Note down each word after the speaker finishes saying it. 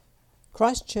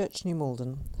Christ Church, New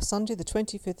Malden, Sunday the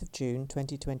 25th of June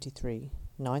 2023,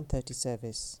 9:30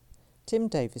 service. Tim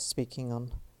Davis speaking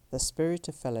on The Spirit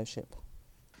of Fellowship.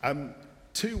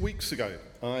 2 weeks ago,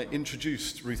 I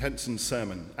introduced Ruth Henson's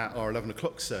sermon at our 11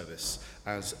 o'clock service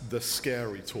as the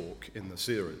scary talk in the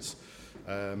series,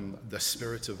 The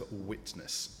Spirit of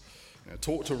Witness.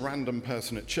 Talk to a random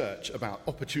person at church about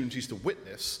opportunities to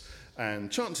witness,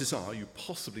 and chances are you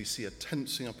possibly see a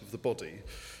tensing up of the body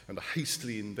and a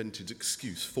hastily invented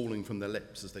excuse falling from their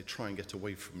lips as they try and get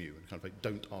away from you and kind of like,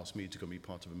 don't ask me to go and be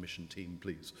part of a mission team,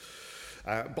 please.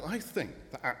 But I think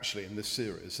that actually in this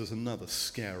series there's another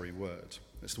scary word.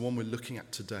 It's the one we're looking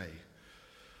at today,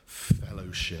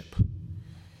 fellowship.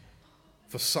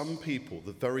 For some people,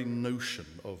 the very notion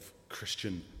of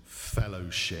Christian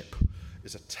fellowship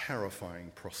is a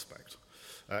terrifying prospect.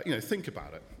 Think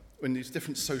about it. In these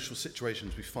different social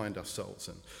situations we find ourselves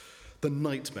in, the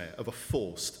nightmare of a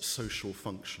forced social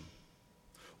function,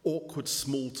 awkward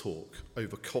small talk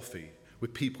over coffee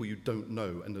with people you don't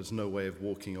know and there's no way of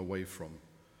walking away from,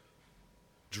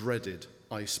 dreaded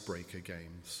icebreaker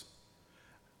games,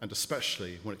 and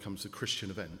especially when it comes to Christian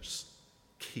events,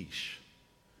 quiche.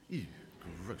 Ew,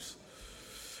 gross.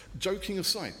 Joking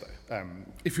aside though,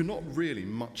 if you're not really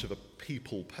much of a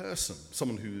people person,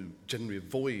 someone who generally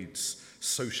avoids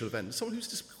social events, someone who's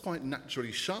just quite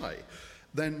naturally shy,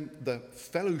 then the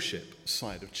fellowship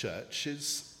side of church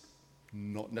is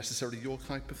not necessarily your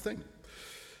type of thing.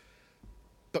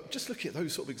 But just looking at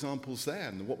those sort of examples there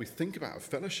and what we think about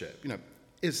fellowship,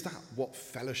 is that what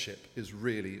fellowship is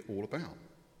really all about?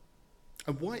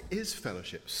 And why is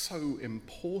fellowship so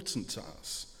important to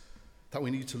us that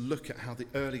we need to look at how the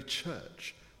early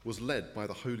church was led by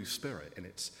the Holy Spirit in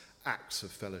its acts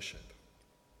of fellowship?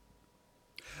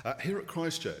 Here at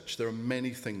Christ Church, there are many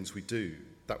things we do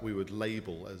that we would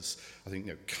label as,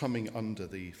 coming under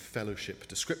the fellowship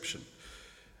description.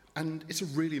 And it's a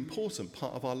really important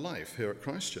part of our life here at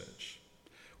Christ Church.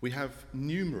 We have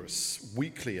numerous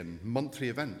weekly and monthly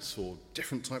events for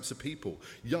different types of people,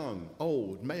 young,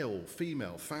 old, male,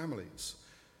 female, families.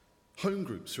 Home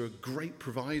groups are a great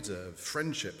provider of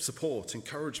friendship, support,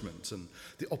 encouragement, and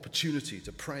the opportunity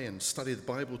to pray and study the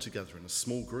Bible together in a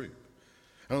small group.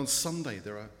 And on Sunday,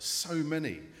 there are so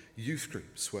many youth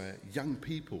groups where young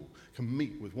people can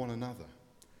meet with one another.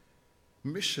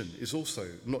 Mission is also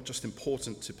not just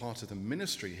important to part of the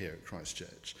ministry here at Christ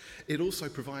Church, it also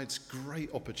provides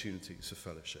great opportunities for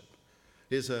fellowship.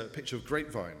 Here's a picture of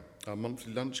Grapevine, our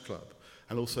monthly lunch club,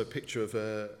 and also a picture of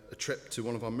a trip to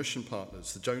one of our mission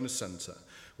partners, the Jonas Centre,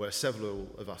 where several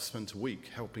of us spent a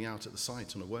week helping out at the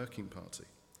site on a working party.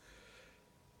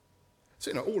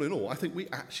 So, all in all, I think we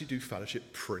actually do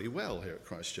fellowship pretty well here at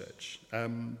Christ Church.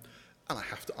 And I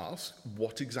have to ask,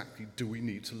 what exactly do we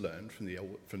need to learn from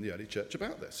the early church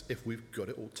about this, if we've got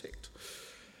it all ticked?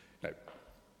 No.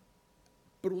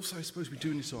 But also, I suppose we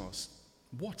do need to ask,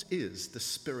 what is the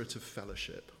spirit of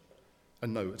fellowship?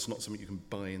 And no, it's not something you can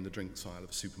buy in the drinks aisle of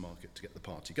a supermarket to get the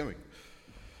party going.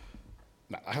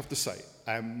 Now, I have to say,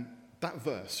 that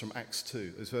verse from Acts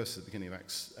 2, those verses at the beginning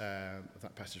of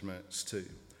that passage from Acts 2,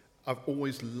 I've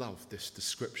always loved this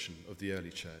description of the early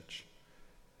church.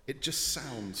 It just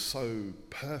sounds so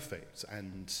perfect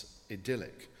and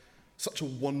idyllic. Such a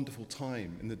wonderful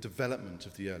time in the development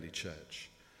of the early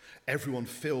church. Everyone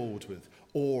filled with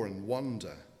awe and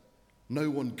wonder.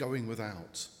 No one going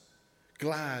without.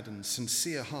 Glad and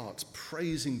sincere hearts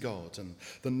praising God, and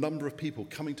the number of people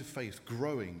coming to faith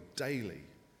growing daily.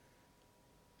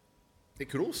 It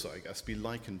could also, I guess, be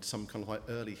likened to some kind of like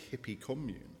early hippie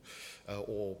commune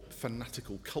or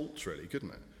fanatical cult, really, couldn't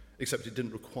it? Except it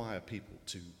didn't require people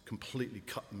to completely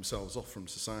cut themselves off from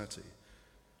society.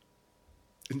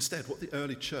 Instead, what the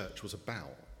early church was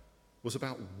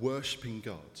about worshipping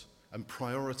God and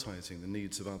prioritizing the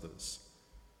needs of others.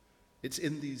 It's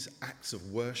in these acts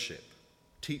of worship,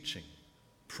 teaching,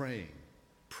 praying,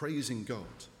 praising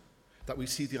God, that we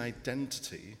see the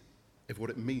identity of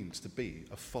what it means to be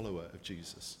a follower of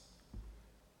Jesus.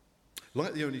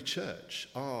 Like the early church,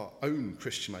 our own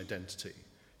Christian identity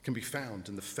can be found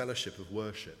in the fellowship of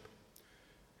worship.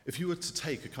 If you were to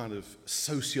take a kind of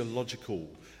sociological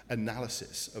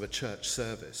analysis of a church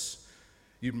service,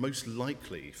 you'd most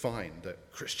likely find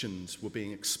that Christians were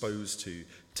being exposed to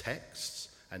texts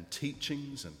and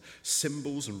teachings and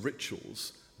symbols and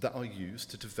rituals that are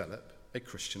used to develop a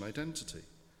Christian identity.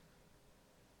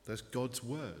 There's God's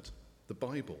word, the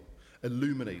Bible,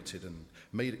 illuminated and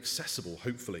made accessible,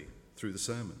 hopefully, through the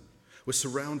sermon. We're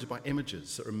surrounded by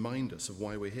images that remind us of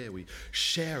why we're here. We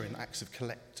share in acts of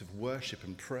collective worship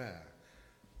and prayer.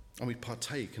 And we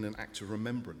partake in an act of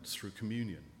remembrance through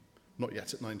communion. Not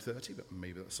yet at 9:30, but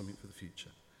maybe that's something for the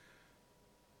future.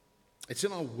 It's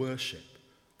in our worship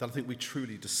that I think we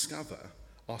truly discover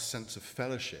our sense of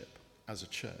fellowship as a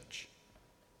church.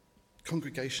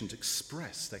 Congregations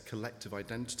express their collective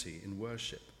identity in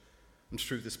worship, and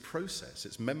through this process,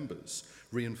 its members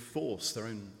reinforce their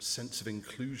own sense of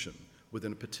inclusion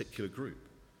within a particular group.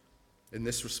 In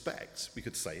this respect, we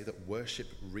could say that worship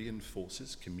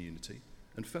reinforces community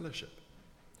and fellowship.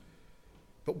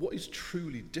 But what is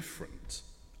truly different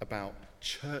about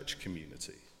church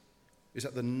community is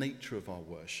that the nature of our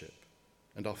worship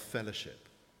and our fellowship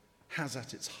has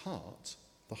at its heart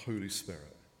the Holy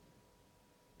Spirit.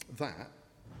 That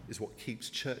is what keeps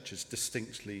churches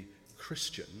distinctly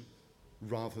Christian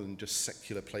rather than just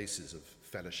secular places of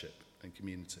fellowship and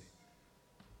community.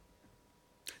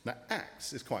 Now,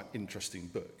 Acts is quite an interesting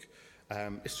book.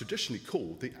 It's traditionally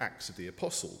called the Acts of the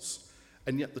Apostles,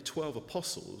 and yet the 12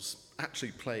 apostles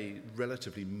actually play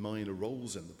relatively minor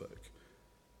roles in the book.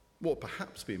 What would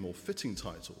perhaps be a more fitting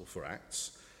title for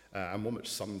Acts, and one which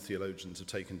some theologians have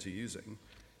taken to using,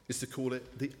 is to call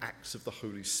it the Acts of the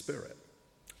Holy Spirit,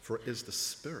 for it is the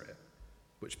Spirit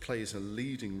which plays a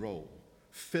leading role,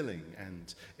 filling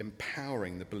and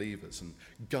empowering the believers and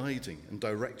guiding and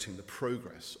directing the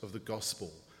progress of the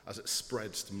gospel as it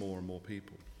spreads to more and more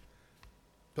people.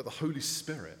 But the Holy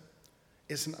Spirit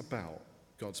isn't about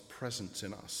God's presence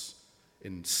in us,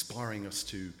 inspiring us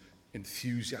to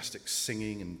enthusiastic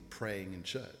singing and praying in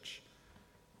church.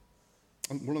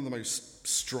 And one of the most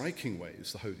striking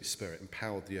ways the Holy Spirit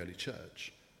empowered the early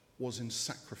church was in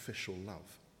sacrificial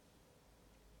love.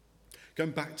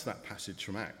 Going back to that passage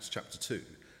from Acts chapter 2,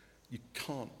 you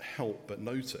can't help but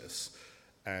notice,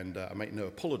 and I make no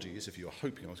apologies if you were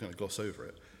hoping I was going to gloss over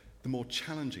it, the more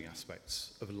challenging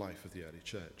aspects of the life of the early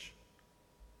church.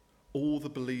 All the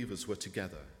believers were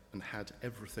together and had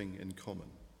everything in common.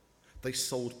 They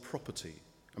sold property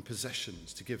and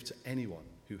possessions to give to anyone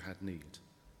who had need.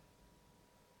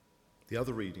 The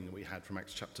other reading that we had from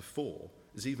Acts chapter 4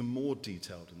 is even more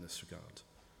detailed in this regard.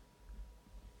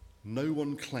 No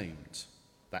one claimed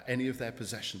that any of their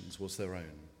possessions was their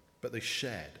own, but they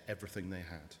shared everything they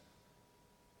had.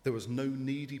 There was no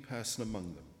needy person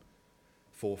among them,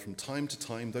 for from time to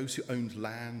time those who owned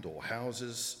land or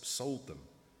houses sold them,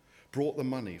 brought the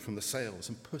money from the sales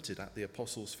and put it at the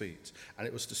apostles' feet, and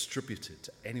it was distributed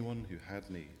to anyone who had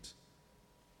need.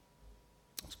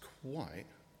 That's quite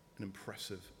an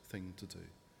impressive thing to do.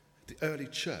 The early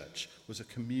church was a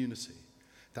community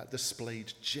that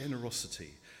displayed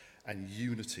generosity and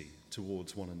unity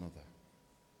towards one another.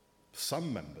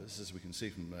 Some members, as we can see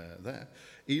from there,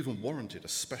 even warranted a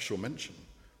special mention,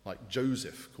 like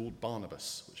Joseph, called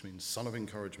Barnabas, which means son of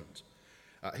encouragement.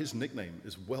 His nickname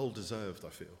is well deserved, I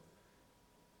feel.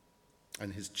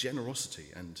 And his generosity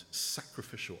and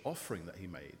sacrificial offering that he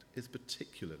made is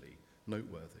particularly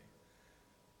noteworthy.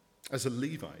 As a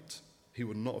Levite, he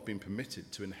would not have been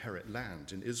permitted to inherit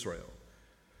land in Israel.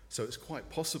 So it's quite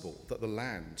possible that the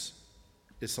land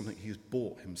is something he's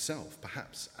bought himself,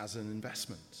 perhaps as an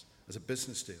investment, as a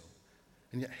business deal.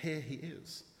 And yet here he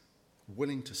is,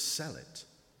 willing to sell it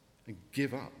and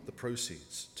give up the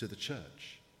proceeds to the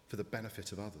church for the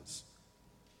benefit of others.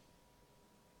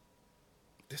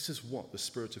 This is what the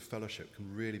spirit of fellowship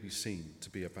can really be seen to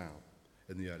be about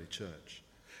in the early church.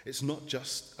 It's not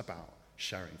just about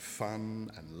sharing fun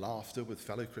and laughter with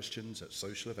fellow Christians at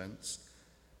social events.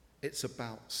 It's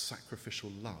about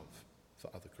sacrificial love for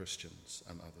other Christians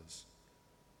and others.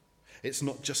 It's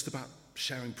not just about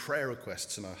sharing prayer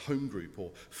requests in a home group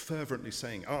or fervently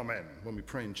saying amen when we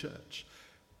pray in church.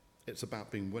 It's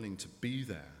about being willing to be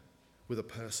there with a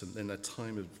person in a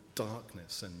time of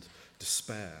darkness and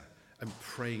despair and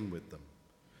praying with them,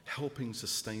 helping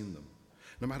sustain them,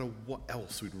 no matter what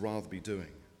else we'd rather be doing.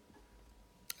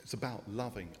 It's about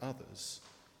loving others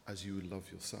as you would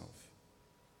love yourself.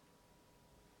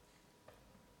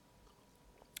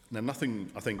 Now, nothing,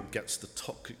 I think, gets the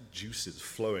toxic juices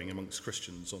flowing amongst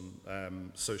Christians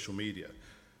on social media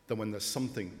than when there's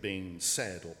something being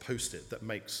said or posted that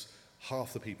makes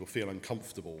half the people feel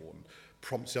uncomfortable and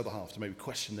prompts the other half to maybe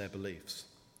question their beliefs.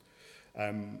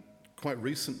 Quite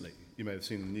recently, you may have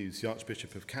seen in the news, the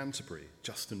Archbishop of Canterbury,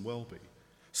 Justin Welby,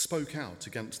 spoke out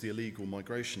against the illegal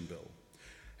migration bill,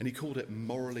 and he called it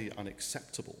morally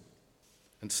unacceptable,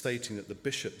 and stating that the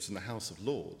bishops in the House of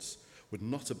Lords would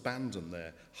not abandon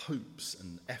their hopes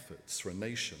and efforts for a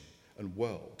nation and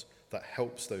world that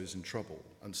helps those in trouble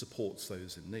and supports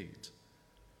those in need.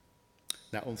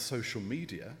 Now, on social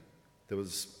media, there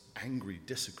was angry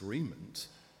disagreement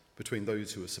between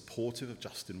those who were supportive of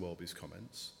Justin Welby's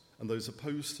comments and those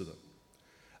opposed to them.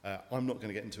 I'm not going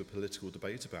to get into a political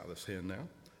debate about this here and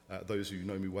now. Those who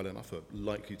know me well enough are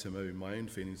likely to know my own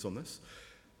feelings on this.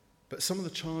 But some of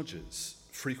the charges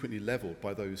frequently levelled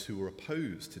by those who were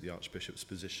opposed to the Archbishop's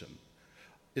position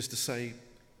is to say,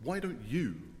 why don't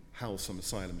you house some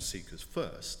asylum seekers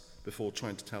first before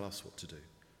trying to tell us what to do?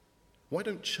 Why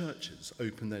don't churches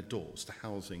open their doors to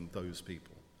housing those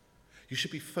people? You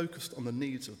should be focused on the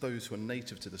needs of those who are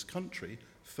native to this country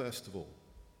first of all.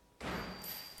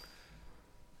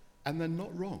 And they're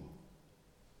not wrong.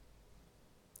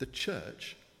 The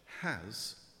church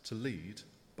has to lead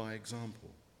by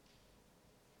example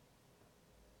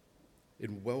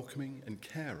in welcoming and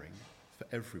caring for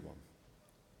everyone.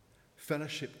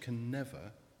 Fellowship can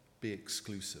never be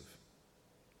exclusive.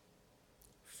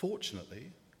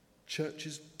 Fortunately,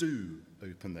 churches do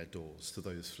open their doors to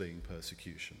those fleeing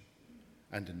persecution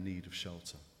and in need of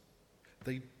shelter.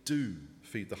 They do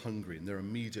feed the hungry in their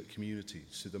immediate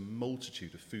communities through the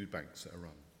multitude of food banks that are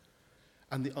run.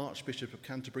 And the Archbishop of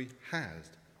Canterbury has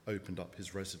opened up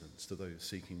his residence to those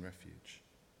seeking refuge.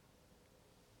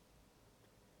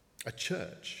 A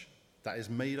church that is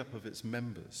made up of its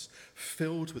members,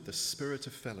 filled with the spirit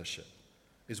of fellowship,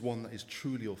 is one that is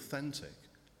truly authentic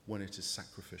when it is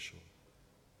sacrificial.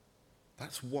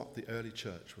 That's what the early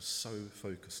church was so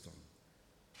focused on.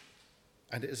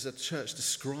 And it is a church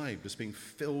described as being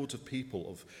filled with people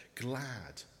of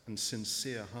glad and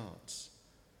sincere hearts.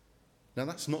 Now,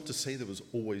 that's not to say there was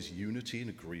always unity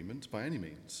and agreement by any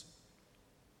means.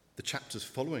 The chapters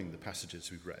following the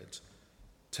passages we've read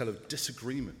tell of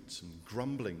disagreement and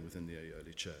grumbling within the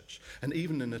early church, and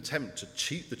even an attempt to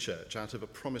cheat the church out of a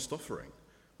promised offering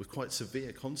with quite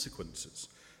severe consequences.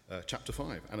 Chapter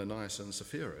 5, Ananias and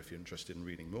Sapphira, if you're interested in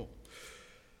reading more.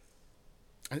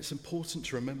 And it's important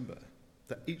to remember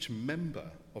that each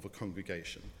member of a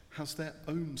congregation has their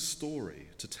own story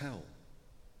to tell.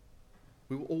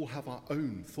 We will all have our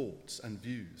own thoughts and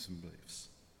views and beliefs.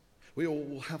 We all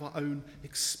will have our own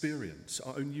experience,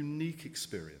 our own unique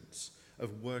experience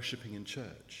of worshipping in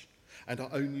church, and our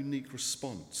own unique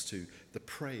response to the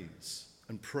praise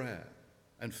and prayer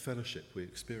and fellowship we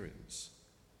experience.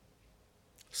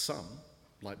 Some,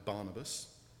 like Barnabas,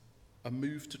 are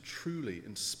moved to truly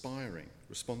inspiring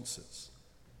responses.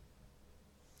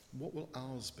 What will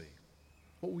ours be?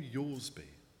 What will yours be?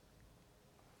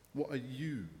 What are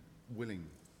you willing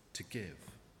to give,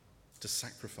 to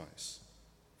sacrifice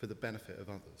for the benefit of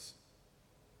others?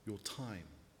 Your time,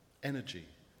 energy,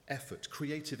 effort,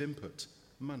 creative input,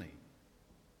 money.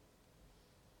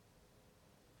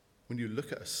 When you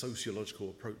look at a sociological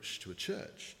approach to a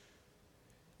church,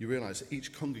 you realize that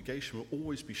each congregation will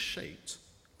always be shaped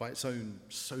by its own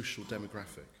social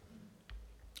demographic.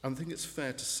 And I think it's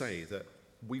fair to say that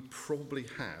we probably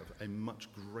have a much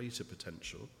greater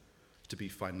potential to be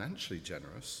financially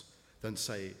generous than,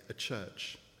 say, a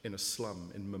church in a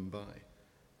slum in Mumbai.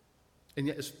 And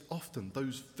yet it's often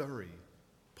those very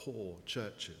poor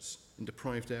churches in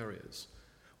deprived areas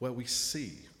where we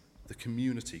see the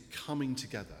community coming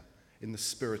together in the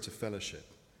spirit of fellowship,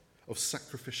 of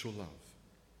sacrificial love,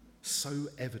 so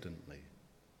evidently,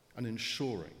 and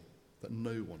ensuring that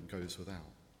no one goes without.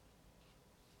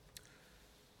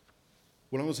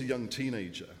 When I was a young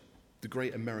teenager, the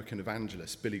great American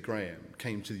evangelist Billy Graham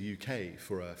came to the UK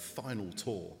for a final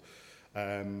tour.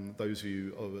 Those of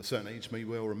you of a certain age may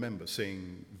well remember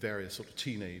seeing various sort of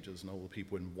teenagers and older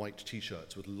people in white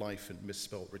t-shirts with life and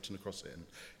misspelt written across it, and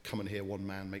come and hear one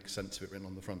man make sense of it written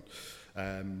on the front.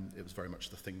 It was very much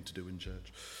the thing to do in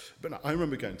church. But no, I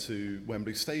remember going to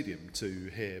Wembley Stadium to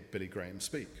hear Billy Graham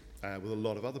speak with a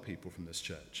lot of other people from this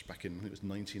church back in, I think it was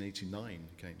 1989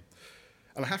 he came.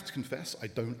 And I have to confess, I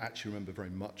don't actually remember very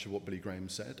much of what Billy Graham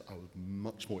said. I was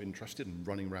much more interested in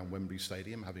running around Wembley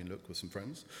Stadium, having a look with some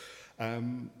friends.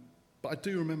 But I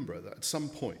do remember that at some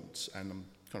point, and I'm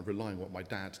kind of relying on what my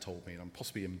dad told me, and I'm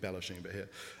possibly embellishing a bit here,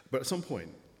 but at some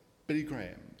point, Billy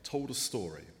Graham told a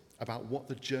story about what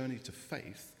the journey to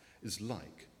faith is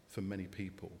like for many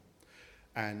people.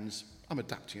 And I'm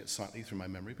adapting it slightly through my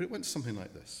memory, but it went something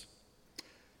like this.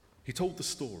 He told the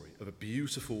story of a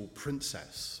beautiful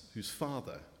princess whose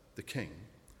father, the king,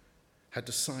 had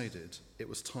decided it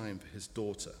was time for his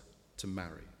daughter to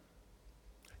marry.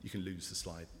 You can lose the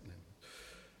slide.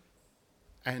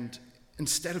 And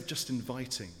instead of just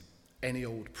inviting any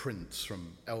old prince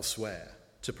from elsewhere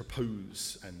to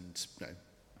propose and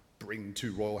bring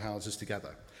two royal houses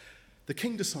together, the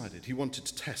king decided he wanted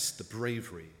to test the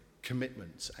bravery,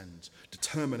 commitment, and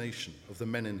determination of the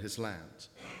men in his land.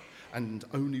 And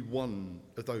only one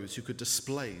of those who could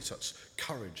display such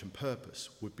courage and purpose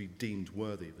would be deemed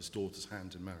worthy of his daughter's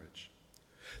hand in marriage.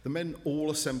 The men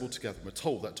all assembled together and were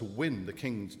told that to win the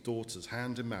king's daughter's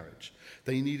hand in marriage,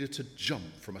 they needed to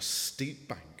jump from a steep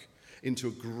bank into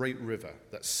a great river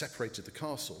that separated the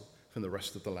castle from the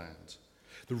rest of the land.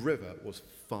 The river was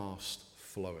fast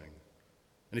flowing,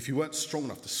 and if you weren't strong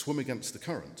enough to swim against the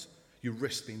current, you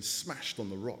risked being smashed on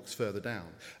the rocks further down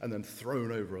and then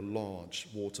thrown over a large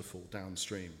waterfall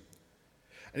downstream.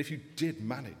 And if you did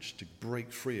manage to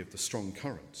break free of the strong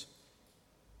current,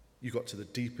 you got to the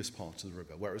deepest part of the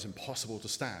river where it was impossible to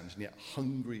stand, and yet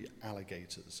hungry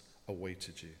alligators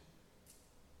awaited you,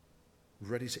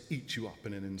 ready to eat you up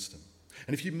in an instant.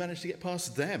 And if you managed to get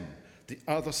past them, the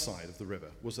other side of the river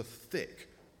was a thick,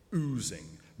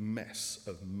 oozing mess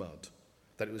of mud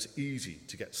that it was easy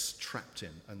to get trapped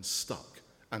in and stuck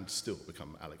and still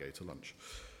become alligator lunch.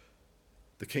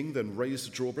 The king then raised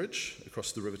a drawbridge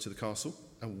across the river to the castle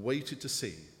and waited to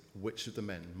see which of the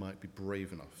men might be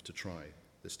brave enough to try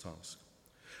this task.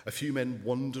 A few men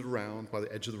wandered around by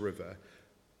the edge of the river,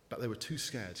 but they were too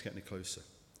scared to get any closer.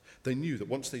 They knew that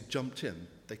once they jumped in,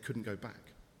 they couldn't go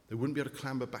back. They wouldn't be able to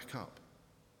clamber back up.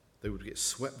 They would get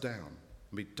swept down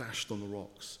and be dashed on the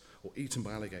rocks or eaten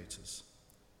by alligators.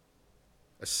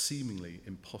 A seemingly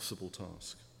impossible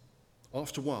task.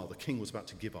 After a while, the king was about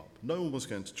to give up. No one was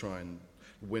going to try and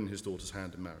win his daughter's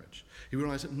hand in marriage. He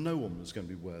realized that no one was going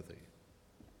to be worthy.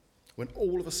 When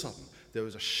all of a sudden, there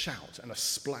was a shout and a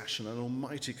splash and an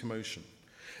almighty commotion.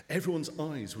 Everyone's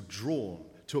eyes were drawn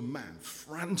to a man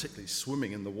frantically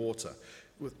swimming in the water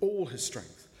with all his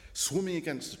strength, swimming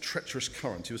against a treacherous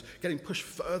current. He was getting pushed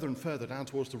further and further down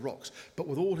towards the rocks, but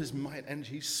with all his might and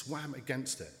energy, he swam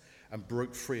against it and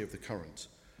broke free of the current.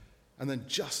 And then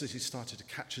just as he started to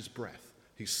catch his breath,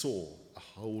 he saw a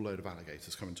whole load of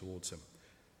alligators coming towards him,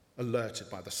 alerted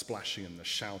by the splashing and the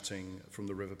shouting from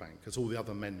the riverbank as all the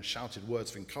other men shouted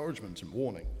words of encouragement and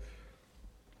warning.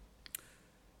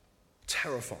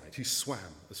 Terrified, he swam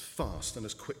as fast and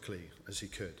as quickly as he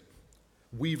could,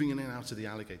 weaving in and out of the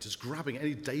alligators, grabbing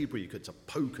any debris he could to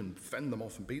poke and fend them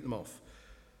off and beat them off.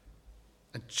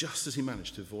 And just as he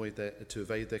managed to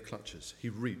evade their clutches, he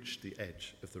reached the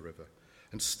edge of the river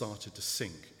and started to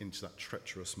sink into that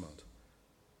treacherous mud.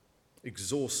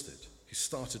 Exhausted, he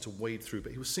started to wade through,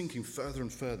 but he was sinking further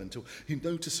and further until he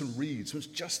noticed some reeds and was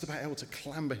just about able to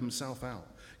clamber himself out,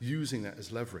 using that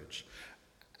as leverage,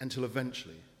 until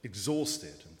eventually,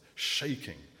 exhausted and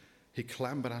shaking, he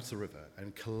clambered out of the river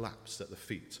and collapsed at the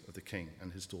feet of the king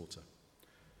and his daughter.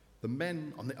 The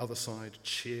men on the other side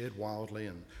cheered wildly,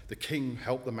 and the king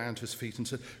helped the man to his feet and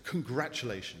said,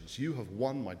 "Congratulations, you have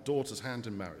won my daughter's hand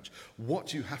in marriage. What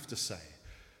do you have to say?"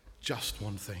 "Just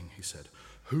one thing," he said.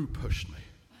 "Who pushed me?"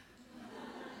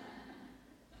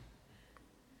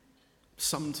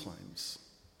 Sometimes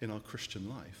in our Christian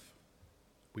life,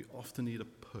 we often need a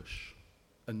push,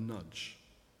 a nudge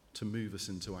to move us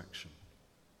into action.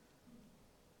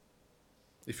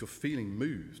 If you're feeling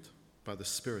moved by the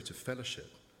spirit of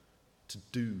fellowship to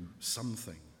do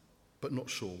something, but not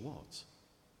sure what,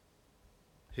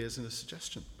 here's a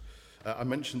suggestion. I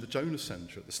mentioned the Jonah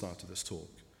Centre at the start of this talk.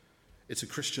 It's a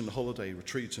Christian holiday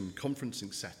retreat and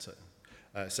conferencing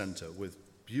centre with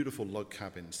beautiful log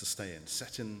cabins to stay in,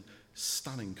 set in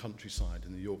stunning countryside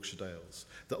in the Yorkshire Dales,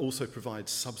 that also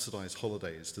provides subsidised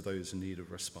holidays to those in need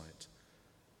of respite.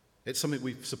 It's something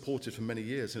we've supported for many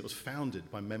years, and it was founded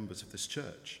by members of this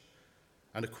church.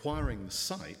 And acquiring the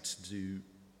site to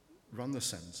run the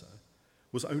centre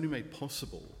was only made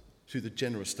possible through the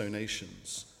generous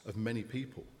donations of many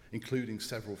people, including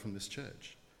several from this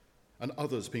church, and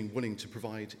others being willing to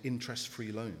provide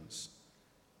interest-free loans.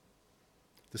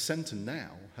 The centre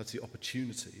now has the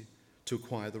opportunity to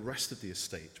acquire the rest of the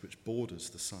estate which borders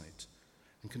the site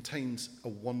and contains a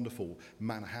wonderful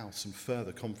manor house and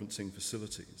further conferencing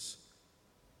facilities.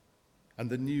 And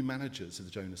the new managers of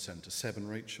the Jonah Centre, Seb and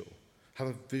Rachel, have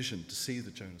a vision to see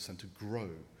the Jonah Centre grow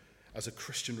as a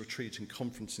Christian retreat and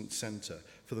conferencing centre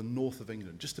for the north of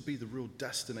England, just to be the real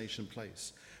destination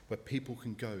place where people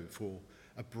can go for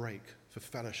a break, for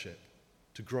fellowship,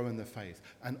 to grow in their faith,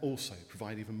 and also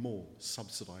provide even more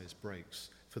subsidised breaks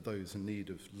for those in need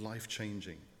of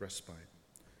life-changing respite.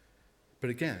 But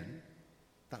again,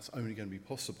 that's only going to be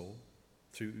possible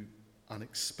through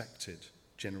unexpected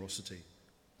generosity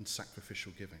and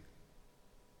sacrificial giving.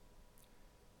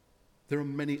 There are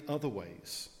many other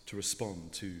ways to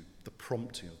respond to the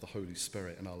prompting of the Holy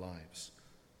Spirit in our lives.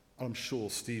 And I'm sure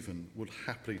Stephen would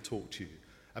happily talk to you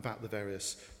about the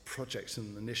various projects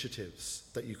and initiatives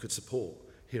that you could support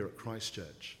here at Christ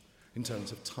Church in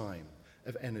terms of time,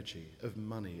 of energy, of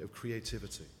money, of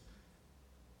creativity.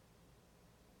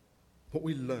 What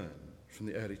we learn from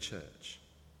the early church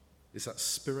is that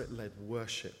spirit-led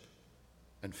worship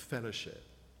and fellowship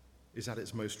is at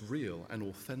its most real and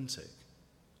authentic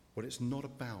when it's not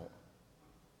about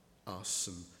us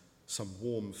and some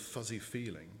warm, fuzzy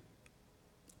feeling,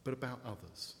 but about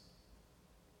others,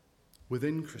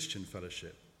 Within Christian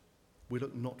fellowship, we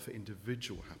look not for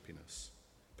individual happiness,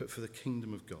 but for the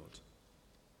kingdom of God.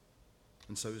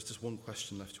 And so there's just one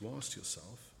question left to ask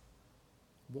yourself.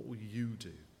 What will you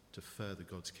do to further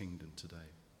God's kingdom today?